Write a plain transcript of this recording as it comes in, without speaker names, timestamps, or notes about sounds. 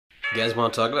You guys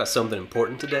want to talk about something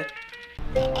important today?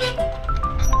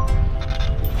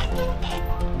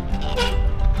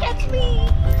 Catch me!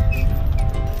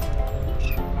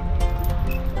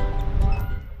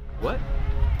 What?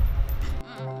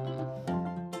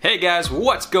 Hey guys,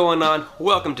 what's going on?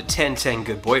 Welcome to 1010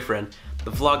 Good Boyfriend,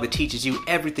 the vlog that teaches you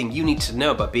everything you need to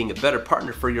know about being a better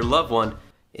partner for your loved one,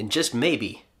 and just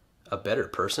maybe, a better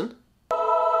person?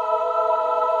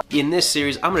 In this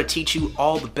series, I'm going to teach you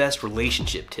all the best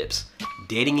relationship tips,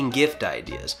 dating and gift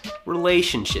ideas,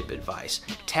 relationship advice,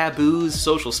 taboos,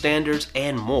 social standards,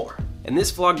 and more. And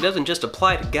this vlog doesn't just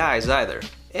apply to guys either.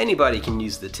 Anybody can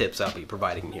use the tips I'll be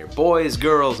providing here. Boys,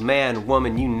 girls, man,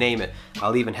 woman, you name it.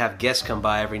 I'll even have guests come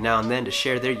by every now and then to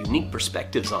share their unique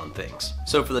perspectives on things.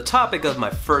 So for the topic of my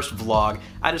first vlog,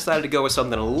 I decided to go with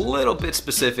something a little bit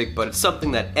specific, but it's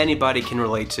something that anybody can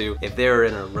relate to if they're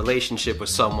in a relationship with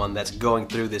someone that's going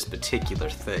through this particular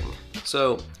thing.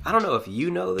 So, I don't know if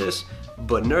you know this,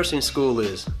 but nursing school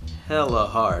is hella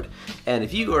hard. And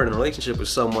if you are in a relationship with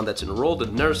someone that's enrolled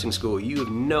in nursing school, you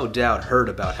have no doubt heard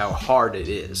about how hard it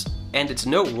is. And it's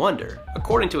no wonder.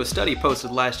 According to a study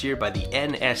posted last year by the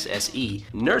NSSE,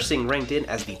 nursing ranked in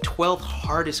as the 12th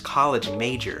hardest college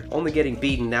major, only getting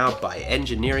beaten out by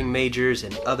engineering majors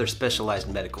and other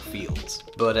specialized medical fields.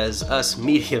 But as us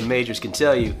media majors can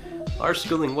tell you, our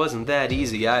schooling wasn't that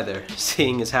easy either,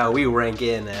 seeing as how we rank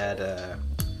in at,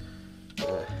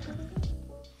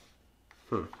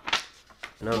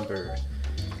 number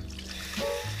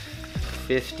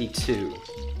 52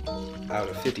 out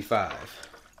of 55.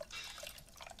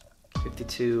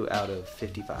 52 out of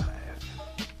 55.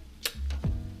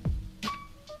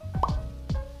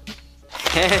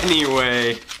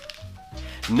 Anyway,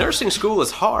 nursing school is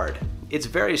hard. It's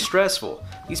very stressful.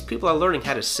 These people are learning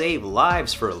how to save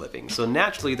lives for a living, so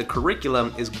naturally the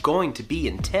curriculum is going to be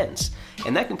intense,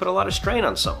 and that can put a lot of strain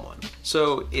on someone.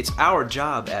 So it's our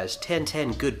job as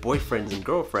 1010 good boyfriends and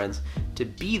girlfriends to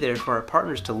be there for our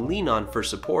partners to lean on for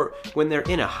support when they're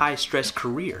in a high-stress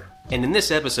career. And in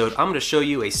this episode, I'm going to show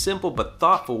you a simple but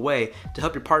thoughtful way to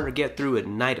help your partner get through a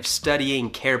night of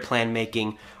studying, care plan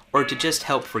making, or to just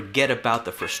help forget about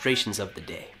the frustrations of the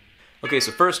day. Okay,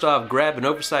 so first off, grab an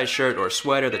oversized shirt or a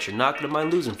sweater that you're not going to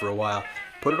mind losing for a while,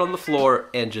 put it on the floor,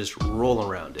 and just roll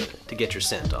around in it to get your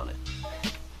scent on it.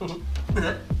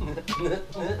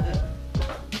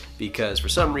 Because for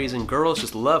some reason, girls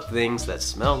just love things that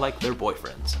smell like their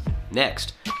boyfriends.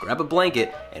 Next, grab a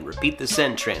blanket and repeat the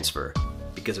scent transfer.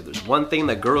 Because if there's one thing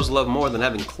that girls love more than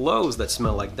having clothes that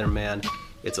smell like their man,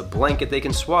 it's a blanket they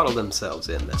can swaddle themselves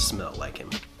in that smell like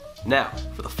him. Now,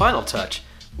 for the final touch,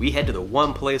 we head to the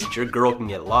one place that your girl can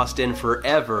get lost in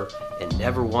forever and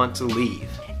never want to leave.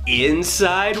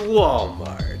 Inside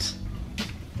Walmart.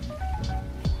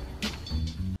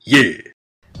 Yeah.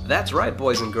 That's right,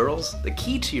 boys and girls. The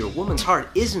key to your woman's heart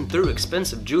isn't through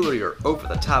expensive jewelry or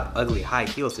over-the-top ugly high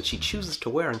heels that she chooses to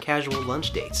wear on casual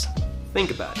lunch dates.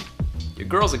 Think about it. Your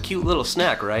girl's a cute little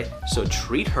snack, right? So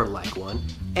treat her like one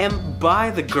and buy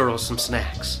the girl some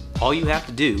snacks. All you have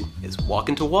to do is walk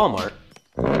into Walmart,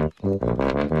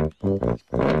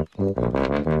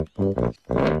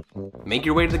 make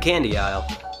your way to the candy aisle,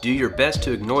 do your best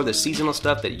to ignore the seasonal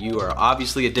stuff that you are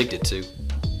obviously addicted to,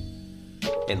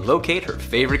 and locate her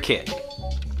favorite candy.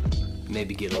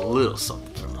 Maybe get a little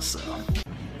something for myself.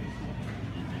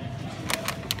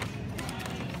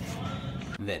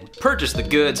 Then purchase the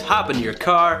goods, hop into your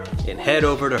car, and head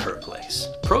over to her place.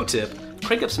 Pro tip,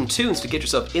 crank up some tunes to get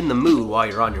yourself in the mood while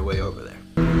you're on your way over there.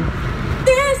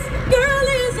 This girl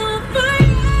is on fire!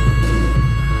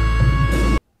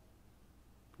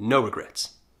 No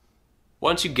regrets.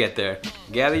 Once you get there,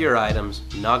 gather your items,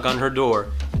 knock on her door,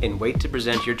 and wait to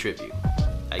present your tribute.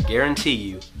 I guarantee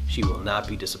you, she will not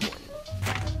be disappointed.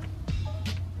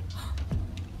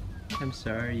 I'm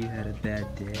sorry you had a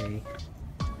bad day.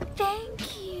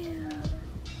 Thank you.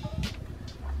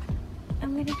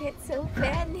 I'm gonna get so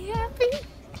fat and happy.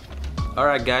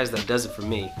 Alright guys, that does it for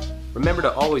me. Remember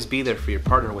to always be there for your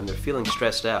partner when they're feeling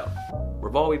stressed out.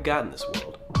 We're all we've got in this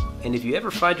world. And if you ever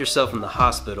find yourself in the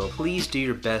hospital, please do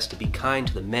your best to be kind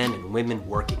to the men and women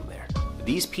working there.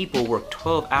 These people work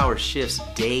 12-hour shifts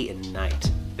day and night.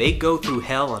 They go through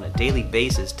hell on a daily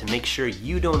basis to make sure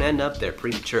you don't end up there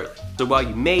prematurely. So while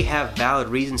you may have valid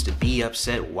reasons to be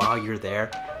upset while you're there,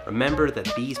 remember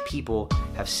that these people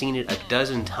have seen it a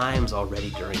dozen times already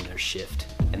during their shift,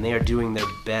 and they are doing their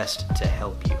best to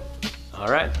help you.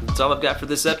 Alright, that's all I've got for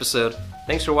this episode.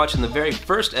 Thanks for watching the very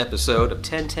first episode of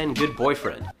 1010 Good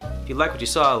Boyfriend. If you like what you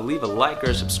saw, leave a like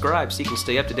or subscribe so you can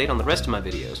stay up to date on the rest of my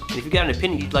videos. And if you've got an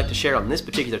opinion you'd like to share on this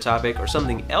particular topic or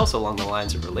something else along the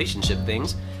lines of relationship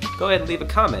things, go ahead and leave a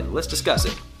comment and let's discuss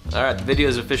it. Alright, the video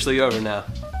is officially over now.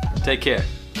 Take care.